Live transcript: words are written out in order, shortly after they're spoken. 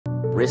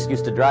Risk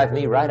used to drive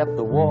me right up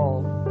the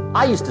wall.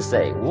 I used to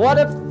say, what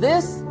if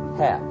this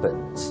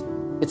happens?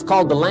 It's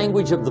called the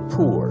language of the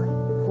poor.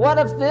 What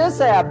if this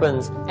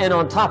happens? And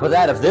on top of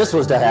that, if this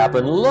was to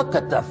happen, look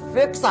at the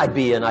fix I'd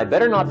be in. I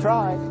better not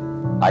try.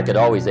 I could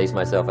always ace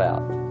myself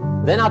out.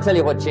 Then I'll tell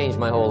you what changed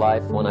my whole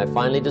life when I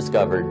finally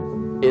discovered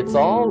it's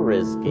all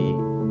risky.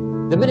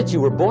 The minute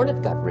you were born,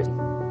 it got risky.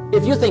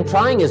 If you think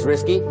trying is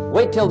risky,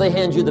 wait till they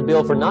hand you the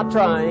bill for not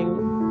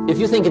trying. If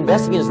you think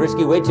investing is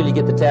risky, wait till you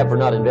get the tab for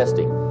not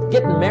investing.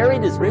 Getting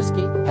married is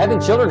risky.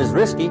 Having children is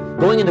risky.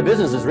 Going into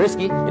business is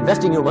risky.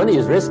 Investing your money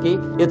is risky.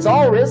 It's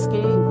all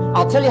risky.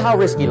 I'll tell you how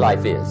risky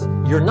life is.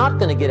 You're not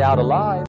going to get out alive.